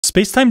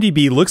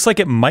SpacetimeDB looks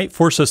like it might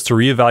force us to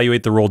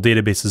reevaluate the role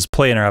databases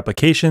play in our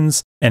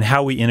applications and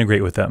how we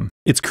integrate with them.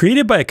 It's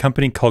created by a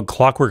company called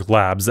Clockwork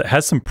Labs that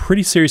has some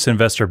pretty serious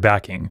investor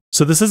backing,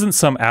 so this isn't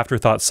some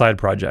afterthought side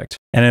project.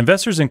 And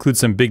investors include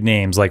some big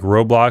names like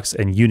Roblox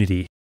and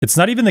Unity. It's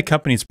not even the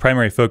company's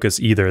primary focus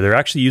either. They're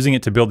actually using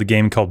it to build a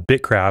game called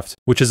Bitcraft,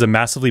 which is a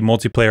massively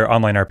multiplayer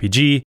online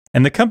RPG,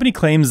 and the company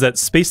claims that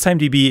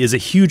SpacetimeDB is a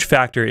huge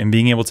factor in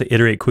being able to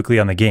iterate quickly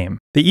on the game.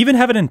 They even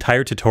have an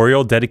entire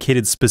tutorial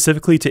dedicated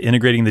specifically to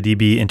integrating the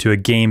DB into a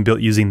game built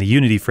using the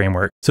Unity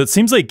framework, so it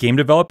seems like game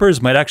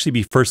developers might actually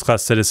be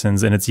first-class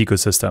citizens in its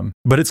ecosystem.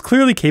 But it's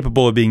clearly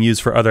capable of being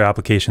used for other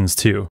applications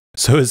too.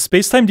 So is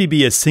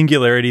SpacetimeDB a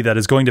singularity that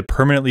is going to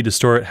permanently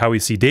distort how we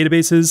see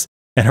databases?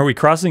 And are we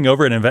crossing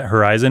over an event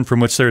horizon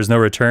from which there is no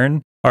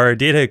return? Are our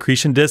data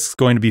accretion disks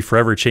going to be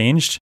forever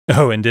changed?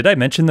 Oh, and did I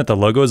mention that the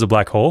logo is a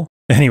black hole?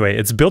 Anyway,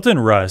 it's built in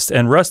Rust,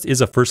 and Rust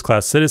is a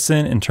first-class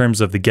citizen in terms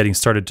of the getting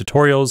started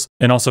tutorials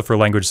and also for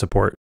language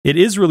support. It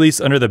is released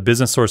under the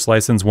Business Source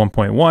License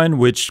 1.1,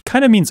 which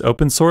kind of means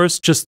open source,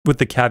 just with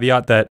the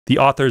caveat that the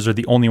authors are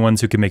the only ones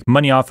who can make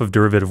money off of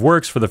derivative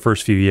works for the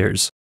first few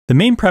years. The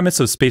main premise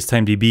of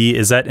SpacetimeDB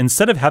is that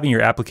instead of having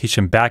your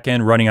application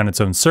backend running on its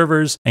own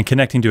servers and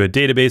connecting to a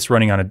database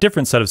running on a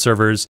different set of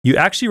servers, you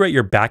actually write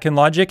your backend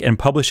logic and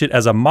publish it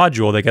as a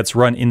module that gets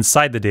run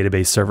inside the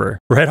database server.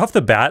 Right off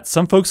the bat,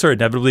 some folks are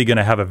inevitably going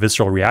to have a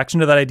visceral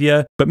reaction to that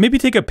idea, but maybe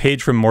take a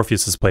page from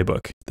Morpheus's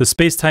playbook. The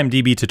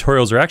SpacetimeDB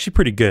tutorials are actually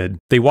pretty good.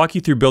 They walk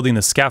you through building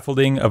the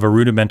scaffolding of a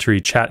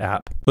rudimentary chat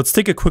app. Let's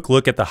take a quick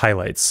look at the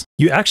highlights.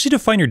 You actually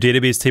define your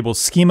database table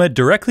schema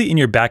directly in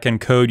your backend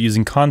code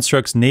using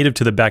constructs native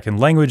to the backend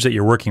language that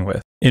you're working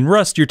with. In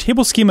Rust, your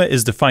table schema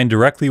is defined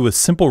directly with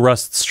simple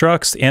Rust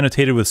structs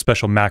annotated with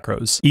special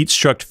macros. Each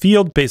struct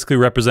field basically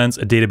represents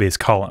a database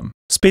column.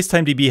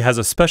 SpacetimeDB has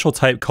a special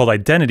type called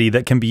identity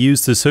that can be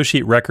used to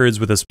associate records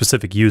with a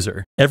specific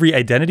user. Every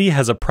identity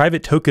has a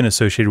private token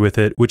associated with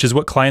it, which is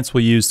what clients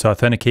will use to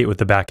authenticate with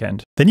the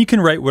backend. Then you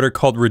can write what are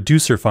called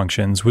reducer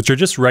functions, which are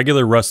just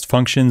regular Rust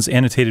functions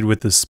annotated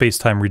with the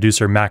spacetime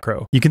reducer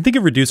macro. You can think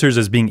of reducers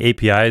as being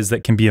APIs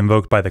that can be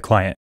invoked by the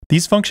client.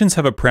 These functions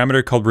have a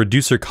parameter called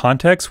reducer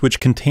context, which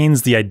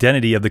contains the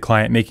identity of the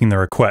client making the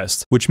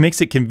request, which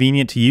makes it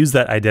convenient to use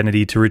that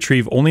identity to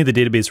retrieve only the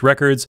database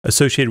records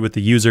associated with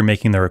the user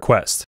making the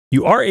request.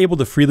 You are able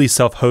to freely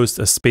self-host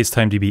a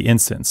SpacetimeDB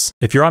instance.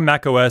 If you're on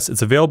macOS,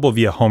 it's available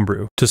via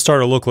Homebrew. To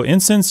start a local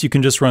instance, you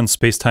can just run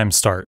spacetime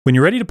start. When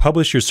you're ready to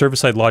publish your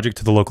server-side logic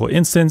to the local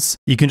instance,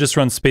 you can just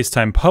run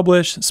spacetime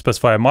publish,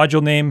 specify a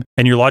module name,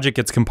 and your logic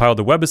gets compiled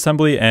to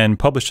WebAssembly and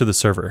published to the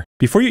server.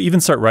 Before you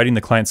even start writing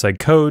the client-side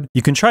code,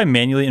 you can try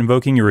manually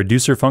invoking your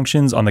reducer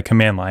functions on the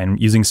command line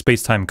using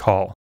spacetime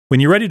call. When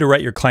you're ready to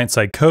write your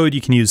client-side code,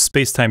 you can use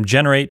spacetime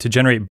generate to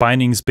generate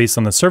bindings based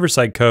on the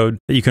server-side code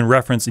that you can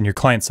reference in your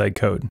client-side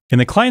code. In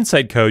the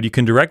client-side code, you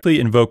can directly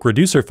invoke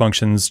reducer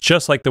functions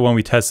just like the one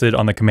we tested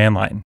on the command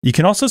line. You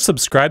can also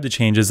subscribe to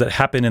changes that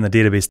happen in the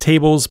database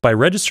tables by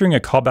registering a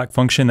callback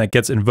function that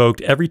gets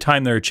invoked every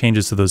time there are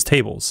changes to those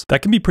tables.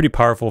 That can be pretty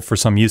powerful for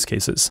some use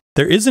cases.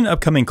 There is an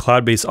upcoming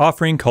cloud-based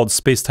offering called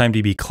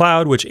SpacetimeDB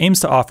Cloud, which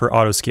aims to offer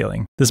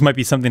auto-scaling. This might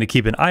be something to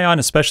keep an eye on,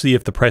 especially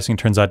if the pricing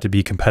turns out to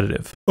be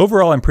competitive.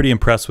 Overall, I'm pretty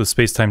impressed with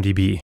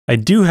SpacetimeDB. I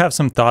do have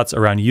some thoughts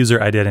around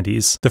user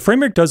identities. The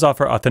framework does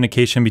offer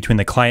authentication between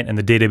the client and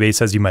the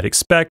database as you might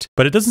expect,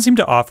 but it doesn't seem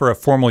to offer a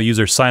formal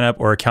user sign-up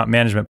or account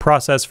management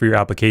process for your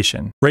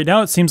application. Right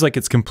now, it seems like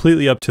it's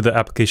completely up to the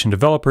application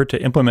developer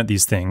to implement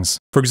these things.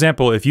 For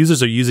example, if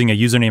users are using a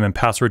username and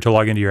password to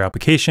log into your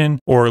application,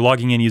 or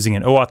logging in using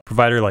an OAuth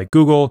provider like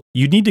Google,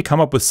 you need to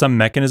come up with some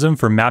mechanism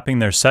for mapping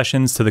their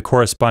sessions to the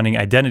corresponding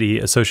identity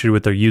associated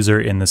with their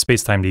user in the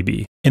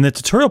SpacetimeDB. In the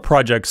tutorial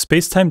project,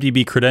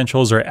 SpacetimeDB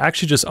credentials are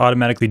actually just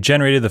automatically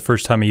generated the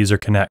first time a user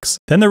connects.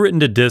 Then they're written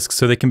to disk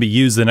so they can be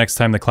used the next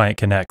time the client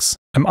connects.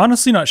 I'm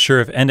honestly not sure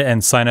if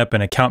end-to-end sign-up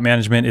and account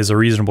management is a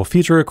reasonable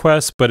feature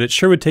request, but it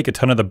sure would take a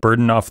ton of the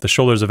burden off the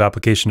shoulders of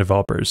application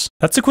developers.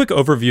 That's a quick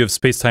overview of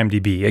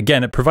SpacetimeDB.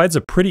 Again, it provides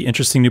a pretty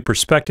interesting new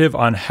perspective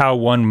on how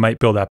one might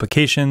build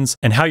applications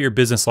and how your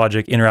business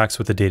logic interacts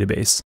with the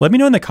database. Let me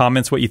know in the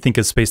comments what you think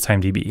of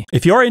SpacetimeDB.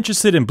 If you are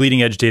interested in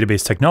bleeding-edge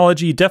database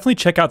technology, definitely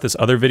check out this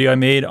other video I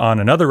made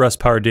on another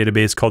Rust-powered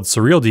database called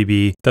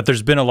SurrealDB that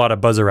there's been a lot of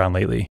buzz around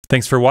lately.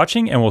 Thanks for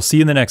watching, and we'll see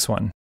you in the next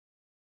one.